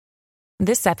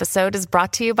This episode is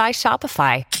brought to you by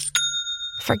Shopify.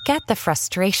 Forget the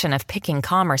frustration of picking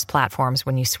commerce platforms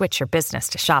when you switch your business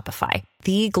to Shopify,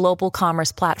 the global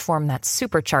commerce platform that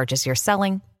supercharges your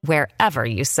selling wherever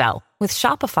you sell. With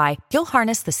Shopify, you'll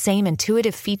harness the same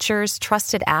intuitive features,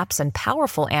 trusted apps, and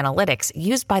powerful analytics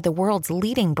used by the world's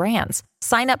leading brands.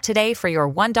 Sign up today for your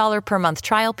 $1 per month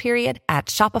trial period at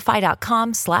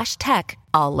shopify.com/tech,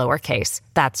 all lowercase.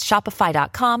 That's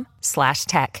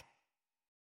shopify.com/tech.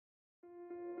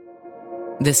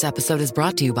 This episode is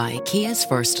brought to you by Kia's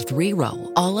first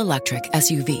 3-row, all-electric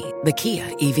SUV, the Kia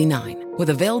EV9,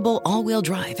 with available all-wheel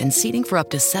drive and seating for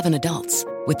up to 7 adults.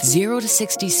 With 0 to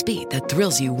 60 speed that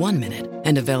thrills you 1 minute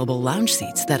and available lounge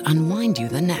seats that unwind you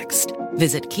the next.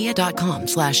 Visit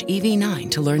kia.com/EV9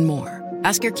 to learn more.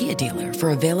 Ask your Kia dealer for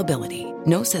availability.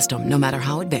 No system, no matter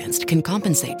how advanced, can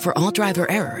compensate for all driver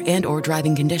error and or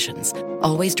driving conditions.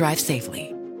 Always drive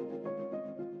safely.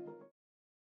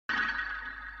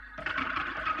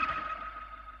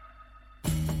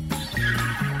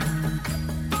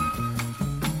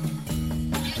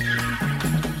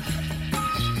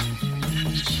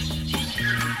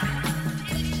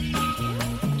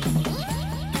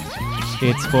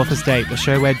 It's Fourth Estate, the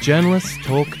show where journalists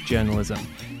talk journalism.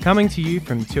 Coming to you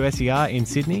from 2SER in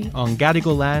Sydney on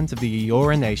Gadigal lands of the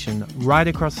Eora Nation, right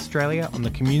across Australia on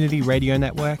the Community Radio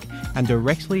Network, and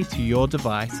directly to your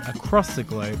device across the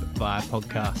globe via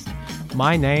podcast.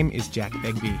 My name is Jack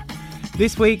Begbie.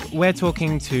 This week, we're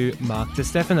talking to Mark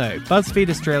DiStefano, BuzzFeed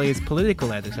Australia's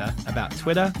political editor, about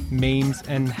Twitter, memes,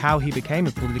 and how he became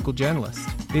a political journalist.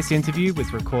 This interview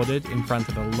was recorded in front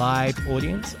of a live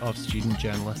audience of student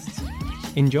journalists.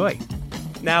 Enjoy.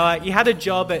 Now, you had a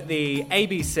job at the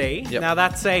ABC. Yep. Now,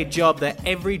 that's a job that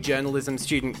every journalism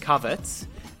student covets,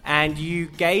 and you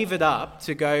gave it up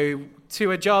to go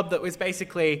to a job that was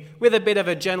basically with a bit of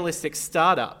a journalistic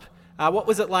startup. What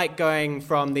was it like going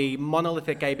from the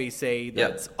monolithic ABC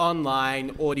that's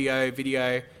online, audio,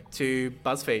 video, to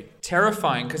BuzzFeed?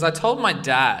 Terrifying, because I told my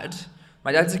dad's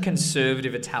a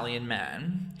conservative Italian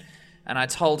man, and I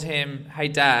told him, hey,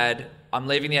 Dad, I'm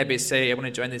leaving the ABC, I want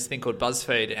to join this thing called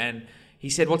BuzzFeed. And he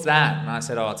said, what's that? And I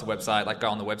said, oh, it's a website, like go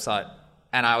on the website.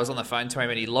 And I was on the phone to him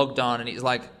and he logged on and he's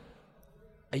like,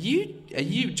 do you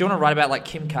want to write about like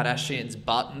Kim Kardashian's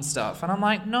butt and stuff? And I'm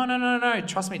like, no,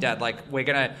 trust me, Dad, like we're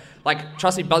going to, like,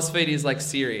 trust me, BuzzFeed is like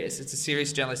serious. It's a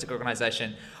serious journalistic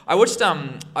organisation. I was at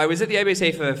the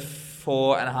ABC for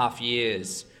 4.5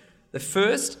 years. The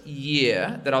first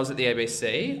year that I was at the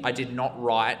ABC, I did not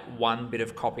write one bit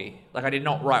of copy. Like, I did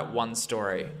not write one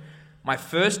story. My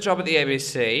first job at the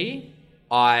ABC,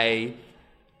 I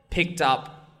picked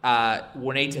up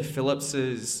Juanita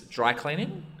Phillips's dry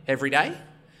cleaning every day,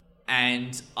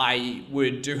 and I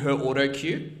would do her auto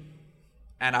cue,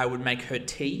 and I would make her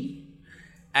tea,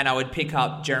 and I would pick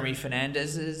up Jeremy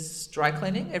Fernandez's dry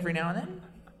cleaning every now and then.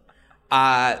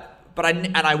 But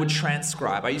I would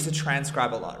transcribe. I used to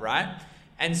transcribe a lot, right?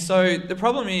 And so the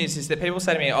problem is that people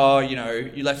say to me, oh, you know,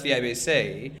 you left the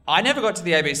ABC. I never got to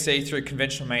the ABC through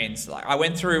conventional means. Like, I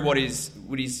went through what is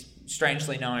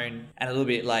strangely known and a little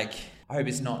bit like, I hope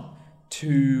it's not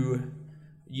too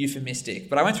euphemistic,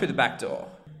 but I went through the back door.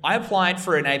 I applied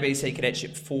for an ABC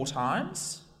cadetship 4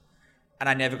 times and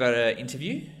I never got an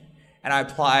interview. And I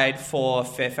applied for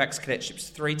Fairfax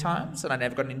cadetships 3 times and I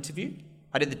never got an interview.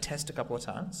 I did the test a couple of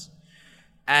times.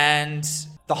 And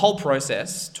the whole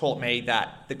process taught me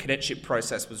that the cadetship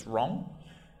process was wrong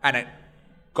and it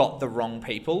got the wrong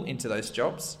people into those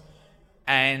jobs.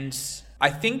 And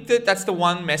I think that that's the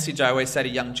one message I always say to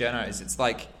young journos. It's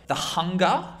like the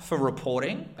hunger for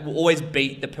reporting will always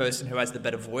beat the person who has the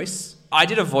better voice. I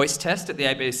did a voice test at the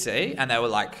ABC and they were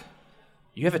like,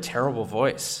 you have a terrible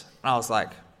voice. And I was like,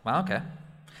 well, okay.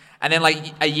 And then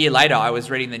like a year later, I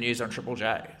was reading the news on Triple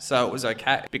J. So it was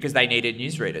okay because they needed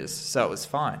newsreaders. So it was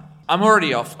fine. I'm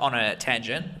already off on a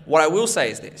tangent. What I will say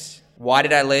is this. Why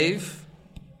did I leave?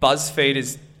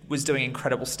 BuzzFeed was doing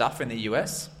incredible stuff in the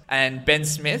US. And Ben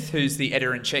Smith, who's the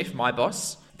editor-in-chief, my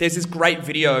boss, there's this great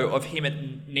video of him at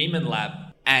Nieman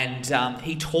Lab. And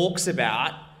he talks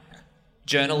about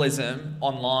journalism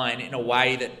online in a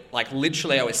way that, like,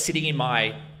 literally I was sitting in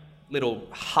my little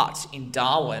hut in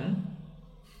Darwin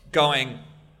going,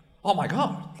 oh my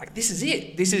God, like this is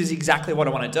it. This is exactly what I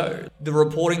want to do. The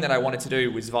reporting that I wanted to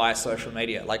do was via social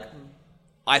media. Like,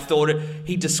 I thought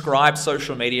he described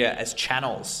social media as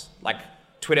channels, like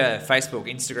Twitter, Facebook,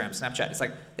 Instagram, Snapchat. It's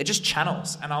like, they're just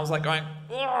channels. And I was like going,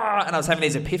 "Ugh," and I was having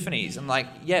these epiphanies. I'm like,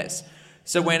 yes.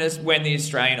 So when the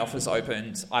Australian office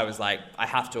opened, I was like, I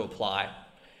have to apply.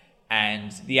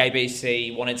 And the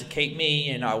ABC wanted to keep me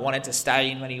and I wanted to stay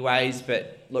in many ways.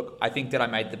 But look, I think that I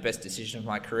made the best decision of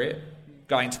my career.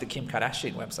 going to the Kim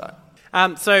Kardashian website.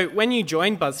 So when you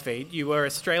joined BuzzFeed, you were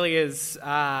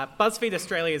BuzzFeed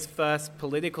Australia's first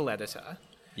political editor.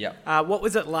 Yeah. What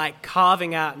was it like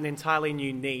carving out an entirely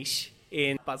new niche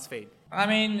in BuzzFeed? I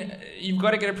mean, you've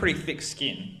got to get a pretty thick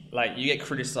skin. Like, you get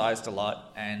criticised a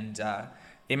lot, and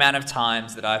the amount of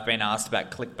times that I've been asked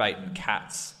about clickbait and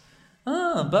cats.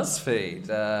 Oh,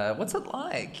 BuzzFeed, what's it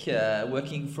like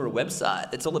working for a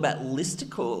website that's all about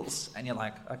listicles? And you're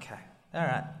like, okay, all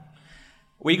right.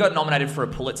 We got nominated for a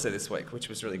Pulitzer this week, which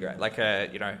was really great. Like,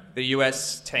 the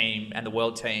US team and the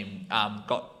world team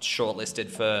got shortlisted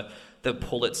for the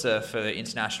Pulitzer for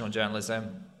international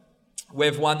journalism.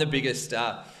 We've won the biggest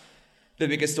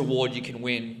award you can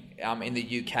win in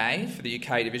the UK for the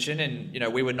UK division,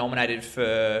 and we were nominated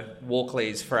for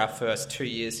Walkleys for our first 2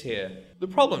 years here. The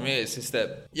problem is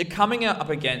that you're coming up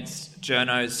against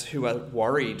journos who are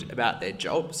worried about their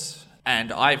jobs,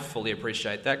 and I fully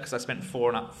appreciate that because I spent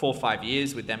 4 or 5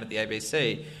 years with them at the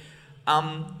ABC.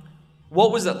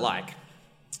 What was it like?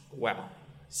 Well,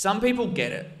 some people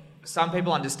get it. Some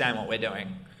people understand what we're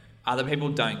doing. Other people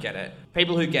don't get it.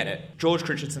 People who get it, George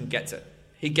Christensen gets it.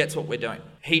 He gets what we're doing.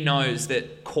 He knows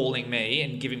that calling me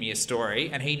and giving me a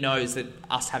story, and he knows that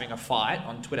us having a fight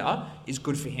on Twitter is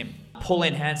good for him.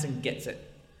 Pauline Hanson gets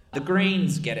it. The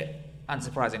Greens get it,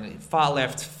 unsurprisingly. Far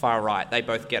left, far right, they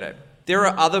both get it. There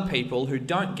are other people who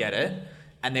don't get it,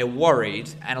 and they're worried,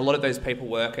 and a lot of those people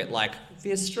work at, like,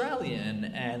 The Australian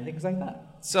and things like that.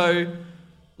 So,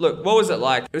 look, what was it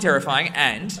like? It was terrifying,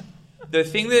 and the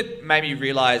thing that made me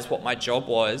realise what my job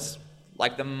was,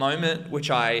 like the moment which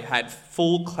I had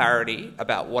full clarity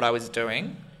about what I was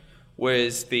doing,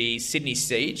 was the Sydney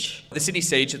Siege. The Sydney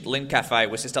Siege at the Lind Cafe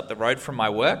was just up the road from my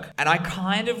work. And I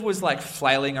kind of was like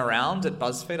flailing around at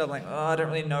BuzzFeed. I'm like, I don't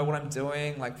really know what I'm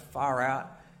doing, like far out.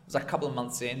 It was like a couple of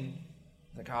months in.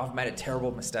 Like, I've made a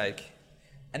terrible mistake.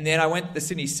 And then I went to the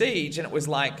Sydney Siege, and it was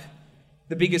like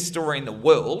the biggest story in the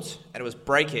world, and it was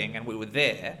breaking, and we were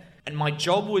there. And my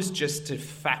job was just to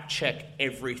fact check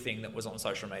everything that was on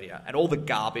social media and all the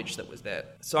garbage that was there.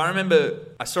 So I remember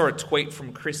I saw a tweet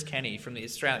from Chris Kenny from The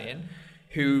Australian,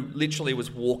 who literally was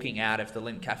walking out of the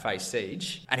Lind Cafe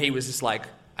siege. And he was just like,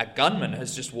 a gunman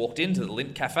has just walked into the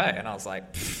Lind Cafe. And I was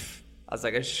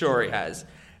like, sure he has.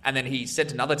 And then he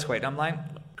sent another tweet. I'm like,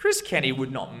 Chris Kenny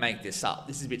would not make this up.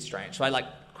 This is a bit strange. So I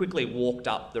quickly walked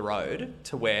up the road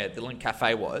to where the Lind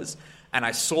Cafe was. And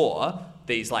I saw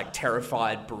these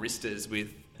terrified baristas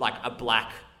with a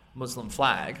black Muslim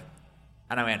flag.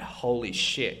 And I went, holy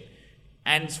shit.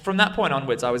 And from that point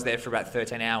onwards, I was there for about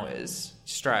 13 hours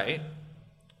straight.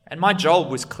 And my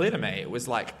job was clear to me. It was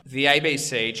the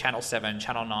ABC, Channel 7,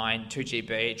 Channel 9,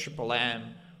 2GB, Triple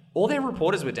M. All their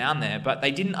reporters were down there, but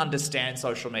they didn't understand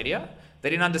social media. They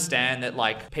didn't understand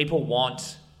that people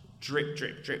want drip,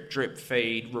 drip, drip, drip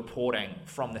feed reporting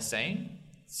from the scene.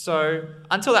 So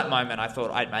until that moment, I thought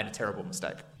I'd made a terrible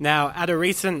mistake. Now, at a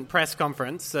recent press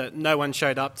conference that no one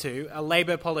showed up to, a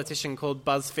Labor politician called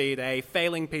BuzzFeed a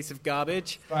failing piece of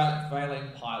garbage.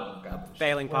 Failing pile of garbage.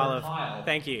 Failing pile of...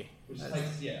 Thank you. Which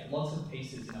takes, lots of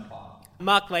pieces in a pile.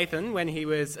 Mark Latham, when he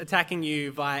was attacking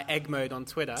you via egg mode on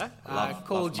Twitter,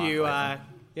 called you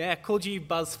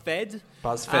BuzzFed.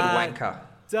 BuzzFed wanker.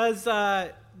 Does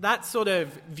that sort of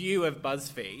view of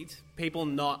BuzzFeed, people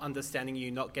not understanding you,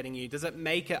 not getting you, does it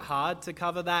make it hard to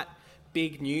cover that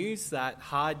big news, that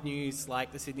hard news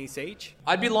like the Sydney Siege?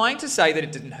 I'd be lying to say that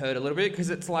it didn't hurt a little bit, because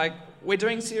it's we're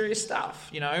doing serious stuff,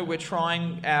 we're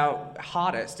trying our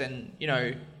hardest, and,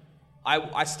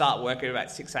 I start work at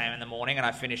about 6 a.m. in the morning and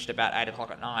I finished about 8 o'clock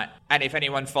at night. And if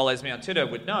anyone follows me on Twitter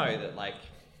would know that,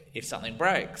 if something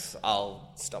breaks,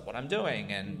 I'll stop what I'm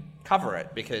doing and cover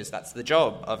it, because that's the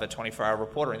job of a 24-hour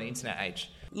reporter in the internet age.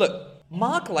 Look,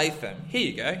 Mark Latham, here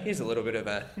you go, here's a little bit of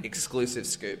an exclusive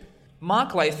scoop.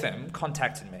 Mark Latham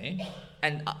contacted me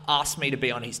and asked me to be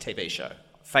on his TV show,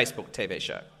 Facebook TV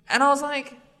show. And I was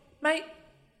like, mate,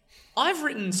 I've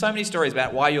written so many stories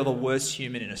about why you're the worst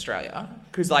human in Australia,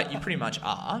 because you pretty much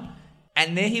are.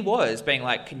 And there he was being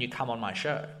like, can you come on my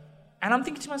show? And I'm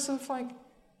thinking to myself,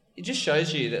 it just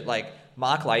shows you that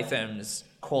Mark Latham's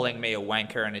calling me a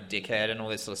wanker and a dickhead and all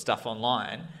this sort of stuff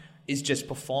online is just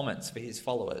performance for his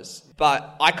followers.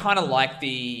 But I kind of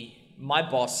my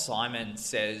boss Simon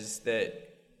says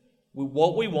that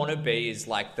what we want to be is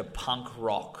the punk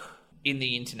rock in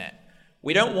the internet.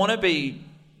 We don't want to be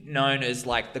known as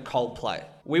the Coldplay.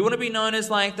 We want to be known as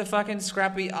the fucking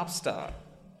scrappy upstart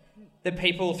that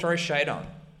people throw shade on.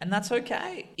 And that's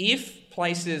okay. If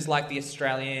places like The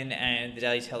Australian and the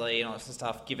Daily Telly and all this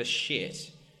stuff give us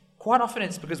shit, quite often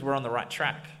it's because we're on the right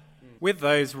track. With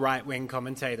those right-wing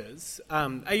commentators,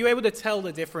 are you able to tell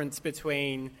the difference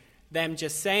between them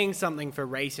just saying something for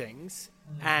ratings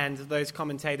and those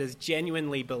commentators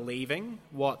genuinely believing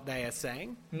what they are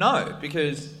saying? No,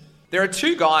 because there are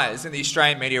two guys in the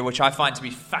Australian media which I find to be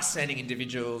fascinating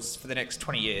individuals for the next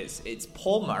 20 years. It's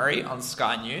Paul Murray on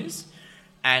Sky News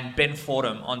and Ben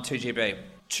Fordham on 2GB.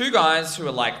 Two guys who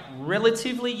are like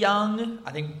relatively young.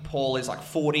 I think Paul is like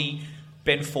 40.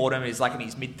 Ben Fordham is like in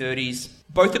his mid-30s.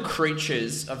 Both are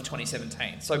creatures of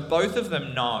 2017. So both of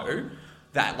them know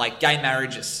that like gay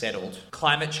marriage is settled.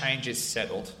 Climate change is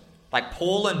settled. Like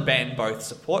Paul and Ben both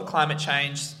support climate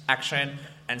change action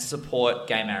and support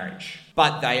gay marriage.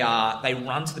 But they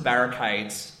run to the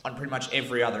barricades on pretty much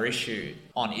every other issue,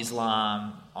 on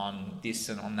Islam, on this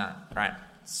and on that, right?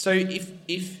 So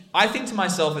if I think to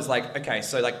myself as like, okay,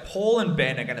 so like Paul and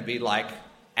Ben are going to be like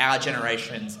our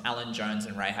generation's Alan Jones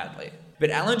and Ray Hadley. But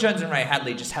Alan Jones and Ray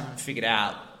Hadley just haven't figured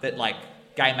out that like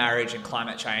gay marriage and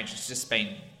climate change has just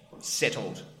been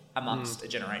settled amongst a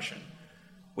generation.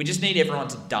 We just need everyone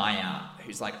to die out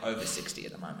who's like over 60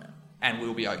 at the moment, and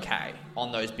we'll be okay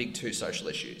on those big two social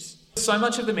issues. So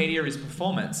much of the media is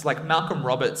performance. Like Malcolm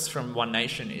Roberts from One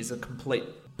Nation is a complete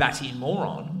batty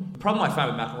moron. The problem I find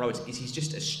with Malcolm Roberts is he's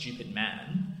just a stupid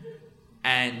man,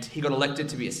 and he got elected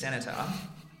to be a senator,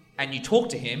 and you talk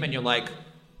to him and you're like,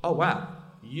 oh wow,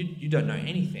 you don't know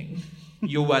anything.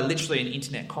 You are literally an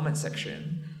internet comment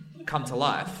section come to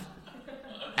life.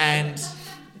 And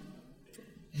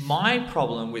my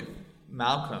problem with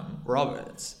Malcolm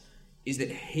Roberts is that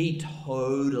he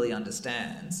totally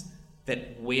understands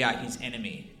that we are his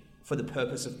enemy for the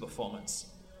purpose of performance.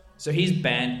 So he's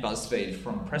banned BuzzFeed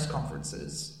from press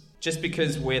conferences just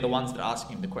because we're the ones that are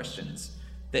asking him the questions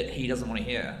that he doesn't want to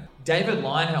hear. David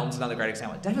Leyonhjelm's another great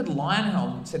example. David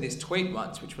Leyonhjelm said this tweet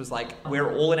once, which was like,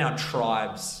 we're all in our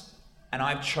tribes, and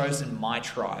I've chosen my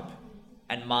tribe.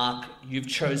 And Mark, you've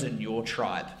chosen your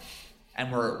tribe.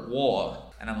 And we're at war.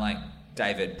 And I'm like,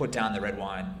 David, put down the red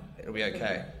wine. It'll be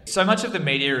okay. So much of the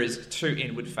media is too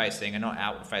inward-facing and not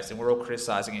outward-facing. We're all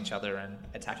criticising each other and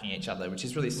attacking each other, which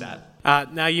is really sad.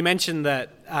 Now, you mentioned that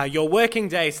your working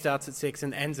day starts at 6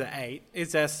 and ends at 8.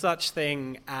 Is there such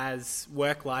thing as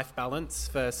work-life balance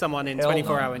for someone in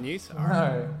 24-hour news?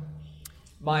 No.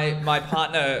 My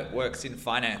partner works in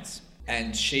finance,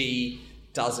 and she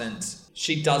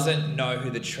doesn't know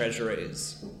who the treasurer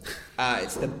is.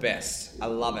 It's the best. I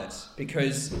love it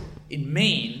because it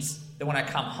means that when I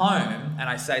come home and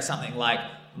I say something like,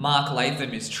 Mark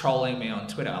Latham is trolling me on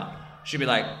Twitter, she'll be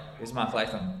like, who's Mark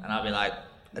Latham? And I'll be like,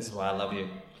 this is why I love you.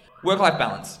 Work-life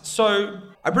balance. So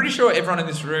I'm pretty sure everyone in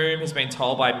this room has been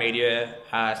told by media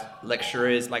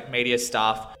lecturers, like media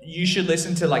staff, you should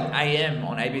listen to like AM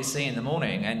on ABC in the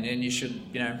morning, and you should,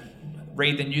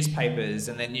 read the newspapers,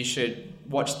 and then you should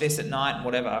watch this at night and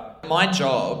whatever. My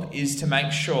job is to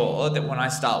make sure that when I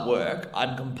start work,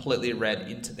 I'm completely read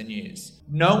into the news.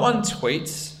 No one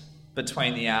tweets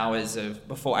between the hours of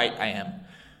before 8 a.m.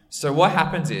 So what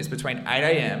happens is between 8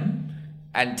 a.m.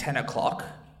 and 10 o'clock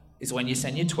is when you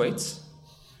send your tweets,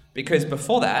 because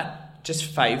before that,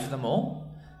 just fave them all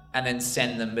and then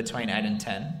send them between 8 and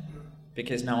 10,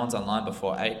 because no one's online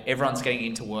before 8. Everyone's getting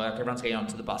into work, everyone's getting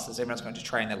onto the buses, everyone's going to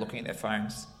train, they're looking at their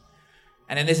phones.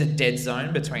 And then there's a dead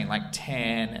zone between like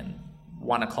 10 and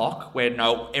 1 o'clock where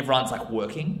everyone's like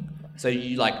working. So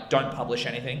you like don't publish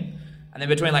anything. And then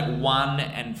between like 1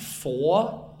 and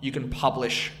 4, you can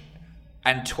publish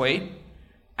and tweet.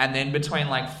 And then between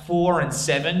like 4 and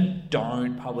 7,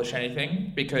 don't publish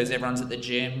anything because everyone's at the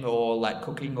gym or like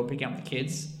cooking or picking up the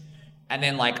kids. And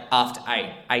then like after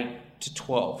 8 to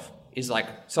 12 is like,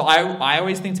 so I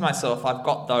always think to myself, I've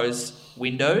got those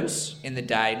windows in the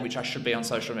day in which I should be on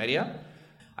social media.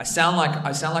 I sound like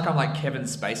I'm like Kevin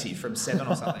Spacey from Seven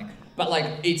or something. But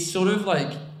like it's sort of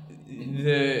like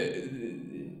the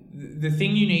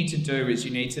thing you need to do is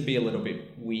you need to be a little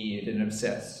bit weird and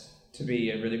obsessed to be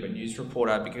a really good news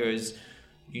reporter, because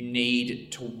you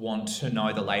need to want to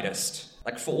know the latest.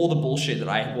 Like for all the bullshit that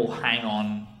I will hang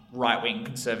on right-wing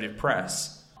conservative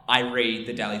press, I read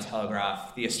the Daily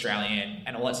Telegraph, the Australian,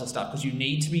 and all that sort of stuff, because you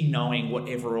need to be knowing what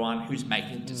everyone who's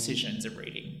making decisions are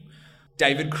reading.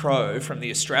 David Crowe from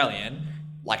The Australian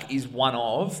is one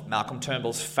of Malcolm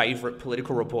Turnbull's favourite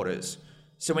political reporters.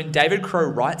 So when David Crowe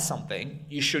writes something,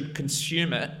 you should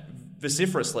consume it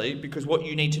vociferously, because what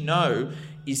you need to know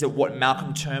is that what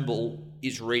Malcolm Turnbull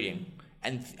is reading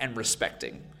and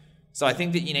respecting. So I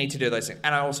think that you need to do those things.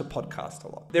 And I also podcast a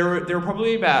lot. There are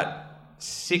probably about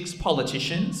 6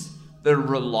 politicians that are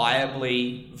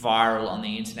reliably viral on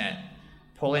the internet.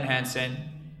 Pauline Hanson,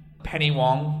 Penny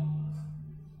Wong,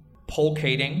 Paul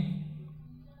Keating,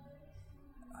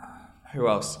 who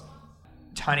else?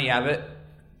 Tony Abbott,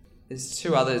 There's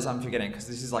two others I'm forgetting because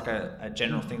this is like a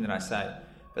general thing that I say.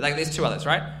 But like there's two others,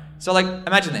 right? So like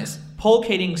imagine this. Paul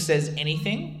Keating says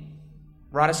anything,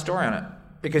 write a story on it.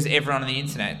 Because everyone on the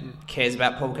internet cares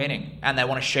about Paul Keating and they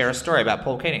want to share a story about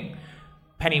Paul Keating.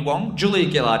 Penny Wong, Julia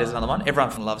Gillard is another one.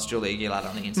 Everyone loves Julia Gillard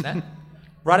on the internet.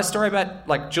 Write a story about,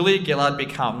 like, Julia Gillard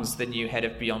becomes the new head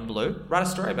of Beyond Blue. Write a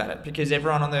story about it because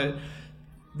everyone on the...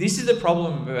 This is the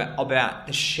problem about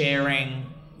the sharing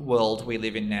world we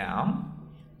live in now,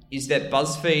 is that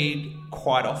BuzzFeed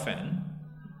quite often,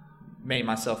 me,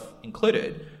 myself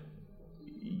included,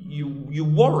 you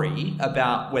worry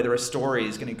about whether a story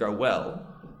is going to go well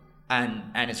and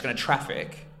it's going to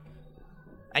traffic.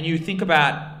 And you think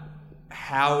about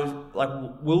how, like,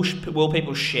 will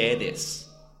people share this?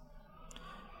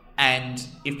 And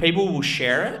if people will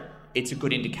share it, it's a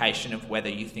good indication of whether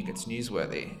you think it's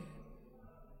newsworthy.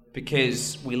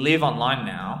 Because we live online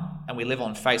now, and we live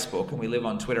on Facebook, and we live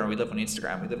on Twitter, and we live on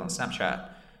Instagram, we live on Snapchat.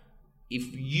 If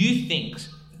you think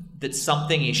that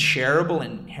something is shareable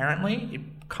inherently, it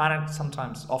kind of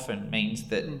sometimes often means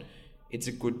that it's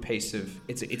a good piece of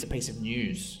it's a piece of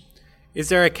news. Is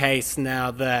there a case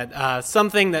now that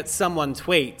something that someone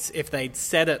tweets, if they'd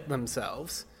said it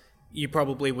themselves, you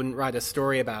probably wouldn't write a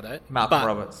story about it? Malcolm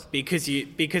Roberts. Because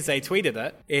they tweeted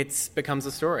it, it becomes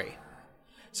a story.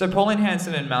 So Pauline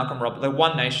Hanson and Malcolm Roberts, the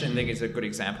One Nation thing is a good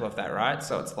example of that, right?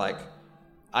 So it's like,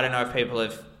 I don't know if people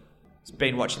have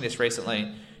been watching this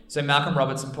recently. So Malcolm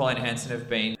Roberts and Pauline Hanson have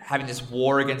been having this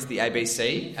war against the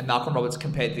ABC, and Malcolm Roberts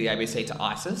compared the ABC to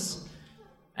ISIS.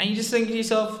 And you just think to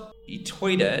yourself, you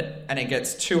tweet it and it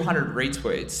gets 200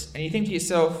 retweets, and you think to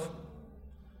yourself,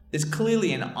 there's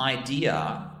clearly an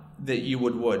idea that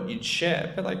you'd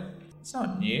share, but like, it's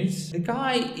not news. The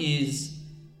guy is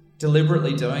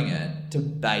deliberately doing it to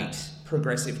bait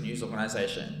progressive news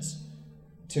organisations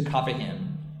to cover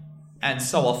him. And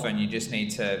so often you just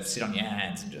need to sit on your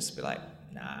hands and just be like,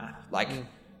 nah. Like,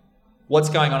 what's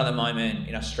going on at the moment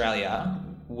in Australia,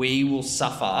 we will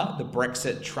suffer the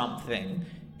Brexit Trump thing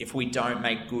if we don't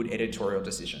make good editorial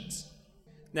decisions.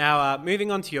 Now, moving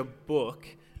on to your book,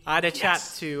 I had a chat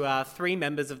to 3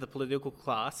 members of the political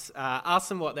class, asked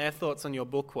them what their thoughts on your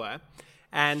book were,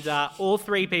 and all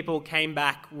 3 people came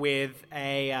back with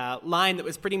a line that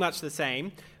was pretty much the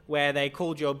same, where they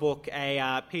called your book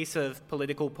a piece of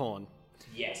political porn.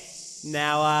 Yes.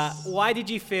 Now, why did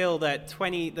you feel that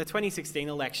the 2016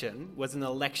 election was an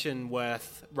election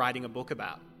worth writing a book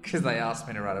about? Because they asked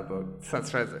me to write a book.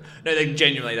 That's right. No,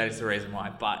 genuinely, that is the reason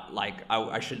why. But, like,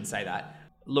 I shouldn't say that.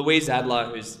 Louise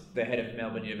Adler, who's the head of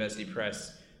Melbourne University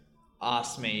Press,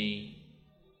 asked me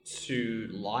to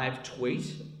live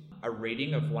tweet a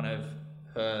reading of one of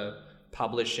her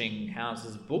publishing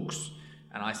house's books.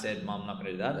 And I said, Mum, I'm not going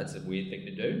to do that. That's a weird thing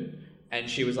to do. And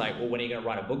she was like, well, when are you going to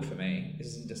write a book for me? This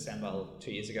is in December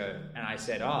 2 years ago. And I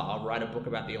said, I'll write a book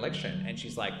about the election. And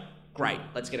she's like, great,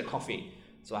 let's get a coffee.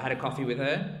 So I had a coffee with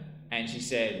her and she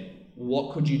said,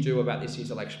 what could you do about this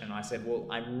year's election? And I said, well,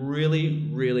 I really,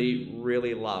 really,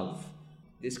 really love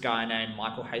this guy named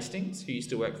Michael Hastings, who used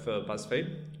to work for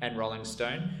BuzzFeed and Rolling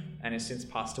Stone and has since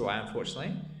passed away,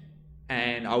 unfortunately.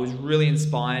 And I was really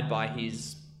inspired by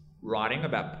his writing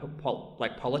about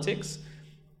politics.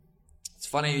 It's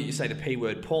funny you say the P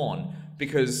word, porn,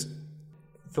 because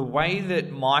the way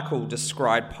that Michael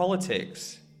described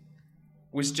politics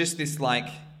was just this, like,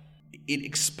 it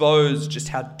exposed just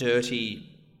how dirty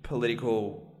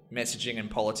political messaging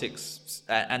and politics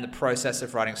and the process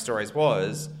of writing stories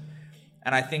was.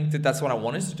 And I think that that's what I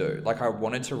wanted to do. Like, I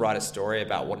wanted to write a story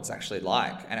about what it's actually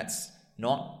like, and it's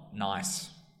not nice.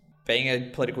 Being a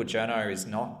political journo is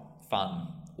not fun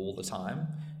all the time.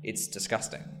 It's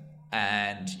disgusting.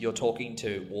 And you're talking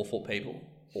to awful people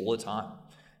all the time.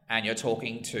 And you're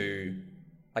talking to,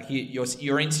 like,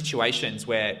 you're in situations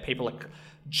where people, like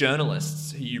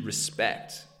journalists who you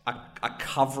respect, are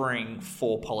covering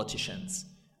for politicians.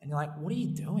 And you're like, what are you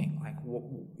doing? Like,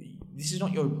 this is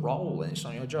not your role and it's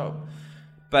not your job.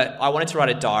 But I wanted to write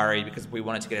a diary because we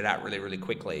wanted to get it out really, really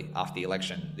quickly after the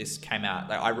election. This came out,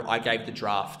 like, I gave the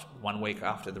draft 1 week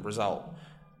after the result.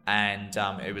 And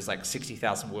it was like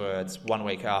 60,000 words 1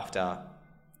 week after.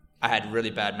 I had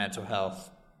really bad mental health,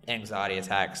 anxiety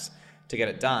attacks to get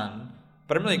it done.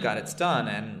 But I'm really glad it's done.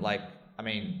 And, like, I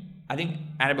mean, I think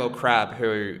Annabelle Crabb,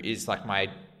 who is like my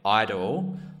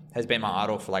idol, has been my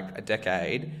idol for like a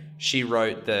decade. She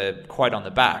wrote the quote on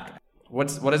the back. What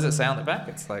does it say on the back?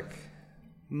 It's like,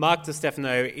 Mark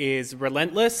DiStefano is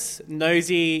relentless,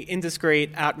 nosy,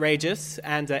 indiscreet, outrageous,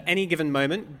 and at any given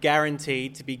moment,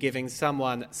 guaranteed to be giving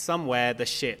someone somewhere the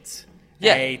shit.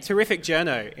 Yeah. A terrific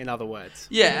journo, in other words.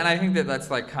 Yeah, and I think that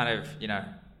that's like kind of, you know,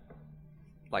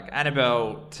 Like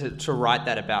Annabelle, to write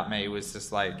that about me was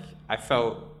just like, I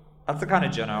felt that's the kind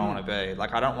of journal I want to be.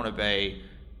 Like, I don't want to be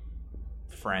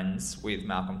friends with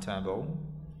Malcolm Turnbull.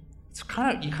 It's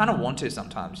you kind of want to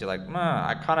sometimes. You're like,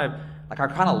 I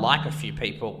kind of like a few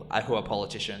people who are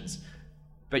politicians,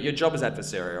 but your job is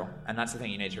adversarial, and that's the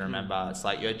thing you need to remember. It's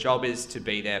like your job is to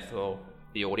be there for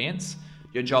the audience.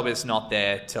 Your job is not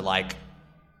there to like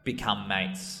become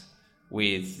mates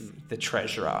with the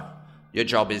treasurer. Your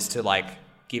job is to like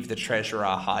give the treasurer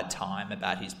a hard time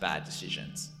about his bad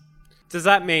decisions. Does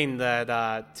that mean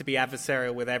that to be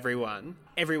adversarial with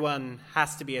everyone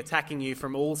has to be attacking you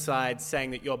from all sides,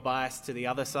 saying that you're biased to the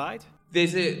other side?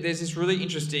 There's this really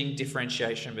interesting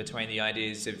differentiation between the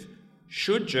ideas of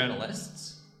should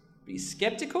journalists be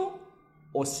skeptical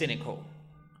or cynical?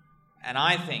 And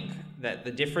I think that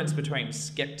the difference between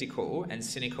skeptical and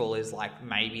cynical is like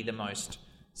maybe the most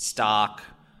stark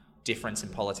difference in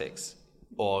politics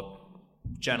or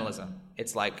journalism.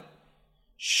 It's like,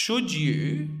 should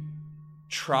you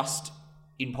trust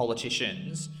in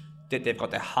politicians that they've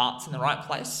got their hearts in the right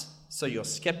place, so you're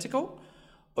skeptical?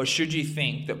 Or should you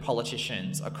think that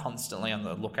politicians are constantly on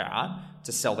the lookout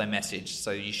to sell their message,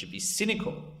 so you should be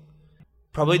cynical?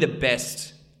 Probably the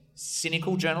best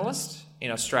cynical journalist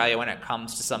in Australia when it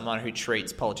comes to someone who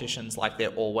treats politicians like they're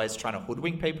always trying to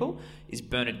hoodwink people is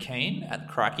Bernard Keane at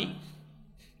Crikey.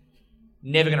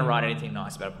 Never going to write anything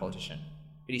nice about a politician,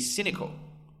 but he's cynical,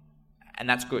 and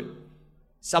that's good.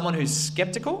 Someone who's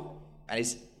skeptical and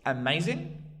is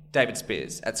amazing, David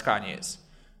Spears at Sky News.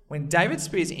 When David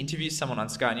Spears interviews someone on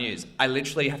Sky News, I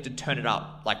literally have to turn it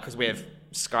up, like, because we have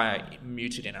Sky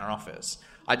muted in our office.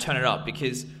 I turn it up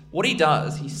because what he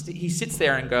does, he sits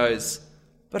there and goes,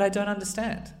 but I don't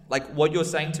understand. Like, what you're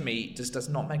saying to me just does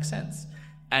not make sense.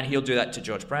 And he'll do that to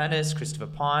George Brandis, Christopher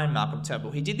Pyne, Malcolm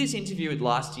Turnbull. He did this interview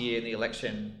last year in the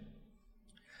election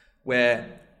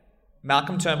where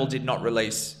Malcolm Turnbull did not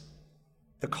release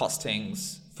the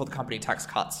costings for the company tax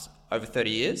cuts over 30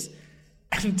 years.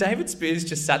 And David Spears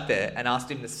just sat there and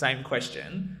asked him the same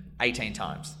question 18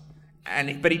 times.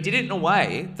 But he did it in a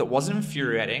way that wasn't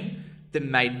infuriating, that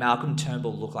made Malcolm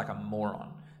Turnbull look like a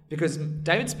moron. Because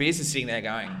David Spears is sitting there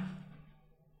going,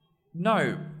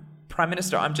 no, Prime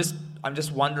Minister, I'm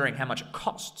just wondering how much it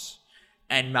costs.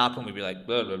 And Malcolm would be like,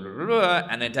 blah, blah, blah, blah.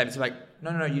 And then David's like,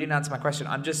 no, you didn't answer my question.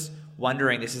 I'm just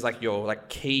wondering, this is like your like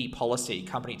key policy,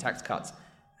 company tax cuts.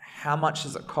 How much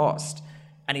does it cost?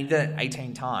 And he did it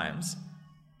 18 times.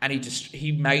 And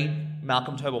he made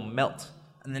Malcolm Turnbull melt.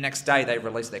 And the next day they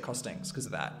released their costings because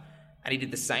of that. And he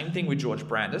did the same thing with George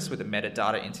Brandis with a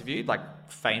metadata interview, like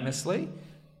famously.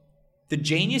 The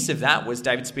genius of that was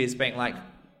David Spears being like,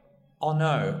 oh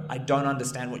no, I don't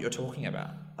understand what you're talking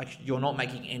about. Like, you're not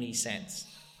making any sense.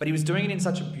 But he was doing it in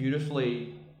such a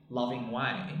beautifully loving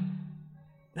way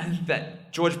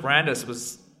that George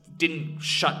Brandis didn't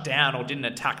shut down or didn't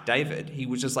attack David. He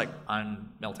was just like,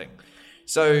 I'm melting.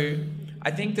 So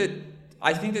I think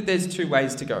that there's two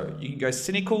ways to go. You can go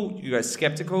cynical, you can go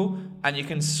skeptical, and you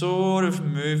can sort of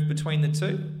move between the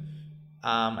two.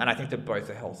 And I think that both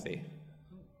are healthy.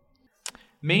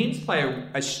 Memes play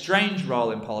a strange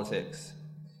role in politics.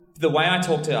 The way I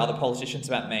talk to other politicians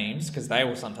about memes, because they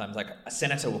will sometimes, like, a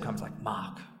senator will come to like,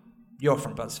 Mark, you're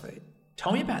from BuzzFeed.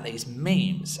 Tell me about these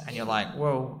memes. And you're like,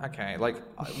 well, okay, like,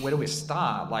 where do we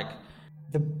start? Like,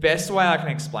 the best way I can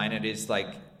explain it is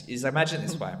imagine it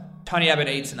this way. Tony Abbott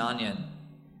eats an onion.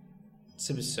 It's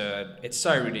absurd. It's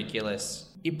so ridiculous.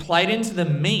 It played into the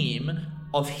meme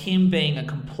of him being a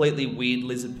completely weird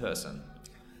lizard person.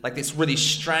 Like this really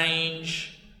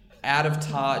strange, out of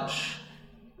touch.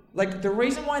 Like the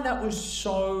reason why that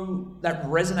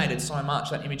resonated so much,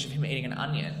 that image of him eating an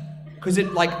onion, because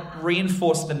it like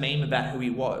reinforced the meme about who he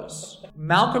was.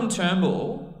 Malcolm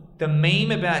Turnbull, the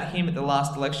meme about him at the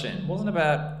last election wasn't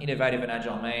about innovative and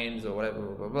agile memes or whatever,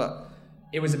 blah, blah, blah.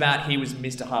 It was about he was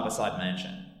Mr. Harbourside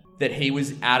Mansion. That he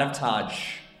was out of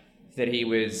touch, that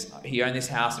he owned this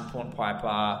house in Port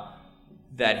Piper,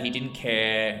 that he didn't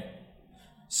care.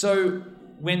 So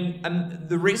when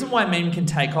the reason why a meme can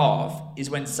take off is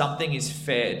when something is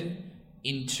fed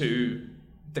into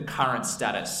the current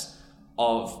status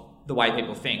of the way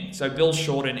people think. So Bill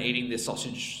Shorten eating the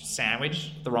sausage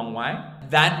sandwich the wrong way,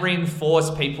 that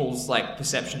reinforced people's like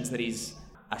perceptions that he's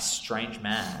a strange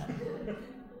man.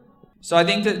 So I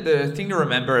think that the thing to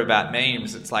remember about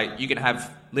memes, it's like you can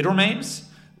have literal memes,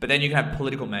 but then you can have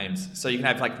political memes. So you can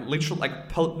have like literal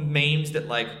like memes that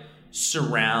like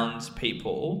surround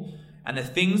people, and the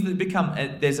things that become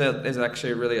there's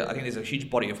actually a really, I think there's a huge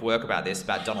body of work about this,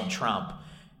 about Donald Trump.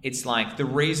 It's like the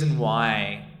reason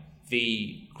why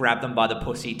the grab them by the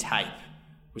pussy tape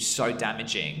was so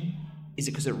damaging is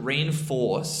it because it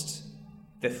reinforced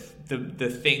the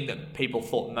thing that people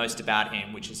thought most about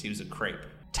him, which is he was a creep.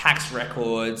 Tax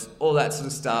records, all that sort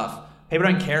of stuff, people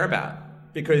don't care about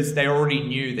because they already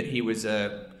knew that he was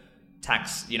a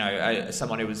tax,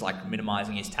 someone who was like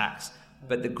minimizing his tax.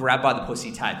 But the grab by the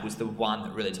pussy tape was the one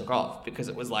that really took off because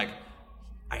it was like,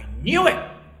 I knew it.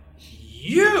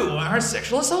 You are a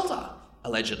sexual assaulter,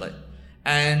 allegedly.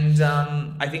 And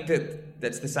I think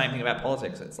that's the same thing about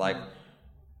politics. It's like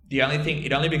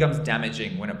it only becomes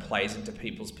damaging when it plays into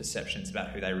people's perceptions about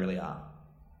who they really are.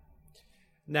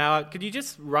 Now, could you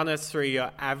just run us through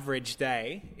your average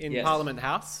day in Parliament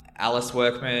House? Alice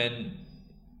Workman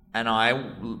and I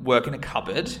work in a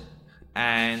cupboard,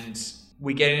 and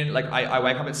we get in, like, I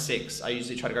wake up at 6. I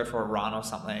usually try to go for a run or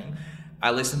something.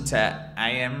 I listen to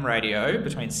AM radio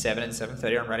between 7 and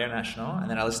 7:30 on Radio National, and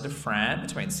then I listen to Fran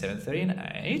between 7:30 and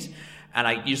 8, and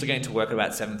I usually get into work at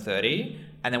about 7:30,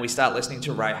 and then we start listening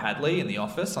to Ray Hadley in the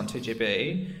office on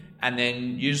 2GB, and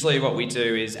then usually what we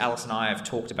do is Alice and I have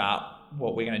talked about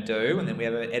what we're going to do, and then we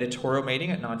have an editorial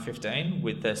meeting at 9:15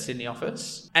 with the Sydney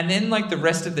office, and then like the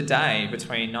rest of the day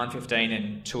between 9:15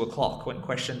 and 2 o'clock when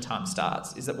question time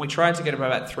starts is that we try to get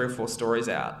about 3 or 4 stories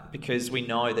out because we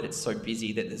know that it's so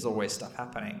busy that there's always stuff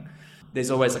happening.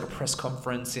 There's always like a press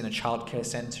conference in a childcare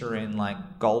centre in like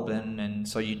Goulburn, and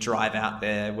so you drive out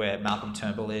there where Malcolm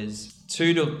Turnbull is.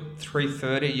 2 to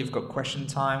 3:30 you've got question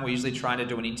time. We're usually trying to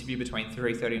do an interview between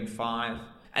 3:30 and 5.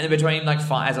 And then between like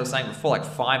 5, as I was saying before, like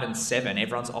 5 and 7,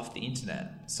 everyone's off the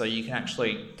internet. So you can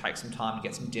actually take some time to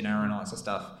get some dinner and all that sort of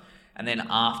stuff. And then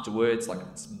afterwards, like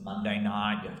it's Monday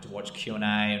night, you have to watch Q&A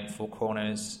and Four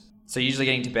Corners. So you're usually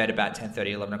getting to bed about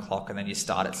 10:30, 11 o'clock, and then you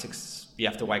start at 6. You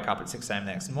have to wake up at 6 a.m.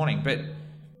 the next morning. But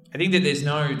I think that there's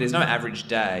no average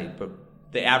day, but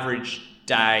the average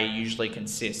day usually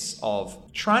consists of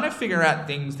trying to figure out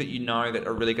things that you know that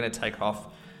are really going to take off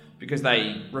because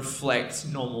they reflect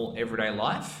normal everyday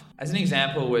life. As an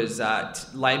example was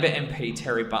Labor MP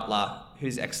Terry Butler,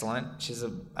 who's excellent. She's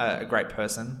a great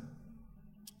person.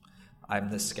 I'm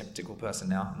the sceptical person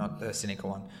now, not the cynical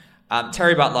one.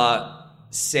 Terry Butler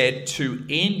said to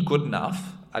Ian Goodenough,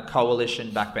 a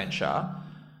coalition backbencher,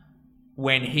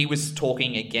 when he was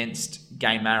talking against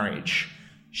gay marriage,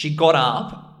 she got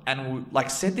up and like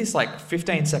said this like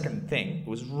 15-second thing. It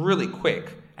was really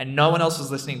quick. And no one else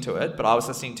was listening to it, but I was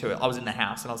listening to it. I was in the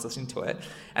house and I was listening to it.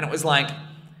 And it was like,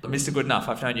 Mr. Goodenough,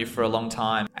 I've known you for a long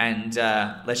time. And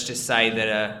let's just say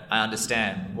that I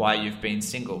understand why you've been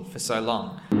single for so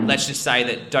long. Let's just say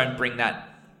that don't bring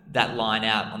that line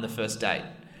out on the first date.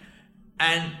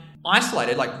 And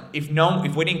isolated, like if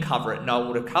we didn't cover it, no one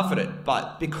would have covered it.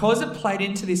 But because it played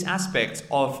into this aspect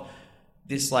of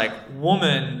this like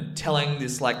woman telling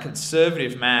this like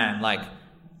conservative man, like,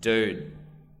 dude,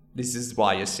 this is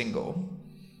why you're single,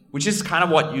 which is kind of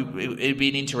what it'd be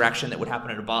an interaction that would happen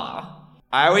at a bar.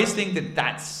 I always think that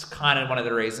that's kind of one of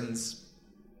the reasons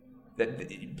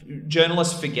that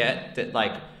journalists forget that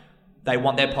like they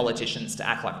want their politicians to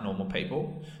act like normal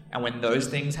people. And when those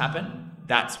things happen,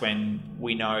 that's when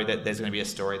we know that there's going to be a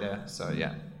story there. So,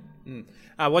 yeah.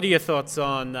 What are your thoughts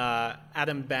on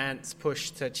Adam Bandt's push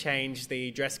to change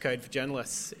the dress code for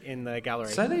journalists in the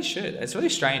gallery? So they should. It's really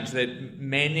strange that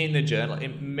men in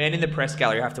the press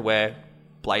gallery have to wear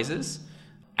blazers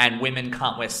and women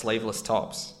can't wear sleeveless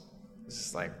tops. It's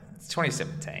just like, it's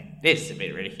 2017. It's a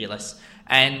bit ridiculous.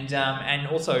 And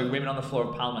also women on the floor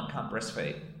of Parliament can't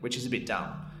breastfeed, which is a bit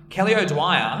dumb. Kelly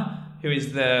O'Dwyer, who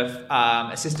is the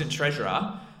assistant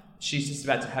treasurer, she's just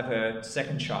about to have her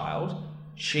second child.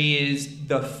 She is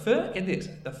the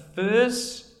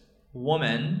first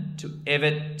woman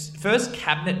first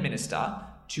cabinet minister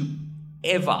to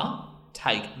ever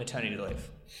take maternity leave.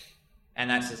 And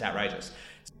that's just outrageous.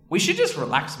 We should just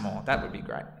relax more. That would be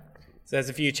great. So there's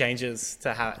a few changes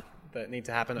that need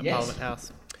to happen at Parliament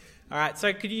House. All right,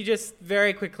 so could you just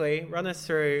very quickly run us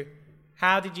through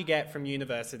how did you get from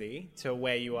university to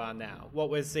where you are now? Where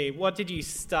did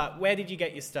you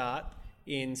get your start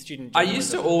in student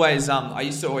journalism? I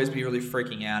used to always be really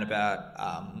freaking out about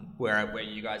where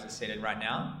you guys are seated right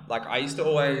now. Like I'm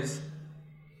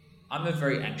a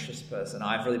very anxious person.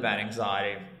 I have really bad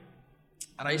anxiety.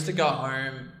 And I used to go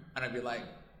home and I'd be like,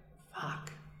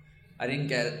 fuck, I didn't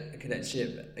get a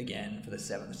cadetship again for the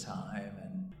 7th time.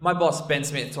 And my boss, Ben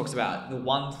Smith, talks about the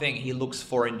one thing he looks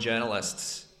for in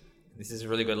journalists. This is a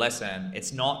really good lesson.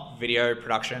 It's not video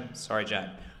production. Sorry, Jack.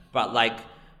 But like,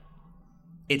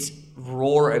 it's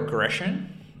raw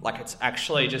aggression. Like it's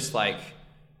actually just like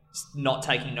not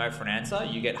taking no for an answer.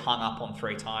 You get hung up on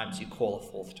 3 times. You call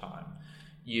a 4th time.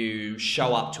 You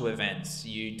show up to events.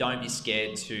 You don't be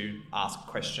scared to ask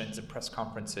questions at press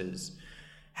conferences.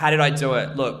 How did I do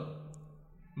it? Look,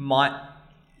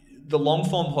 The long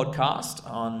form podcast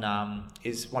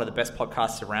is one of the best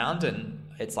podcasts around, and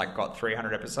it's like got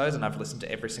 300 episodes, and I've listened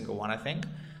to every single one, I think.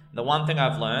 The one thing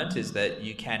I've learned is that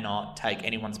you cannot take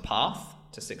anyone's path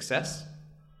to success.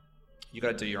 You got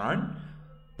to do your own.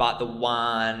 But the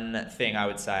one thing I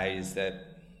would say is that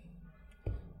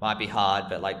might be hard,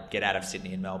 but like get out of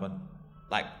Sydney and Melbourne.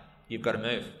 Like you've got to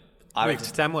move. Move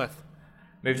to Tamworth.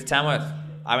 Move to Tamworth.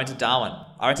 I went to Darwin.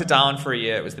 I went to Darwin for a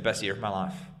year. It was the best year of my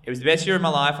life. It was the best year of my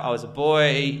life. I was a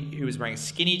boy who was wearing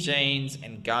skinny jeans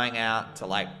and going out to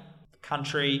like the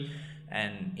country,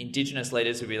 and Indigenous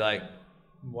leaders would be like,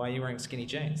 "Why are you wearing skinny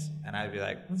jeans?" And I'd be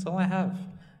like, "That's all I have."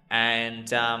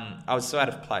 And I was so out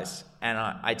of place. And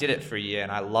I did it for a year,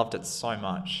 and I loved it so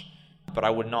much. But I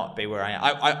would not be where I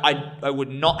am. I would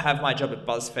not have my job at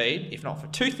BuzzFeed if not for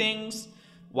two things.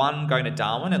 One, going to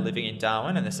Darwin and living in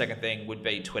Darwin, and the second thing would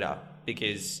be Twitter,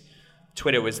 because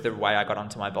Twitter was the way I got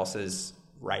onto my boss's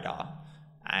radar.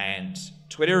 And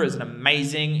Twitter is an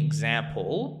amazing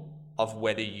example of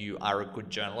whether you are a good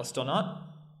journalist or not.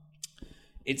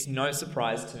 It's no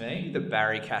surprise to me that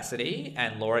Barry Cassidy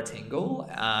and Laura Tingle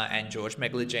and George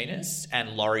Megalogenis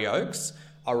and Laurie Oakes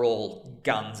are all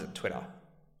guns at Twitter.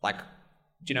 Like,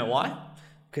 do you know why?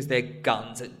 Because they're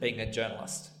guns at being a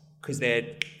journalist. Because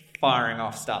they're firing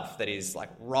off stuff that is like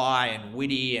wry and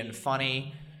witty and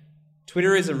funny.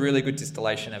 Twitter is a really good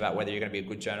distillation about whether you're going to be a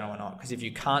good journalist or not. Because if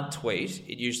you can't tweet,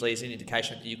 it usually is an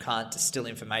indication that you can't distill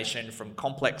information from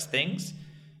complex things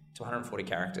to 140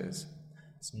 characters.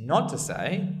 It's not to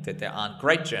say that there aren't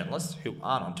great journalists who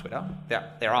aren't on Twitter.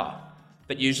 There are.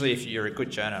 But usually if you're a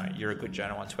good journo, you're a good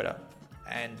journo on Twitter.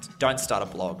 And don't start a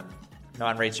blog. No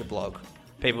one reads your blog.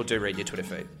 People do read your Twitter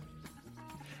feed.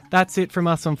 That's it from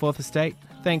us on Fourth Estate.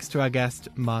 Thanks to our guest,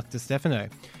 Mark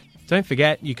DiStefano. Don't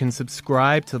forget, you can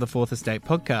subscribe to the Fourth Estate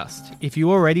podcast. If you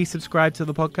already subscribe to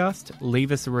the podcast,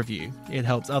 leave us a review. It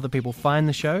helps other people find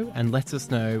the show and lets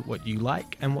us know what you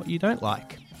like and what you don't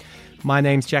like. My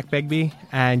name's Jack Begbie,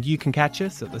 and you can catch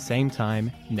us at the same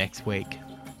time next week.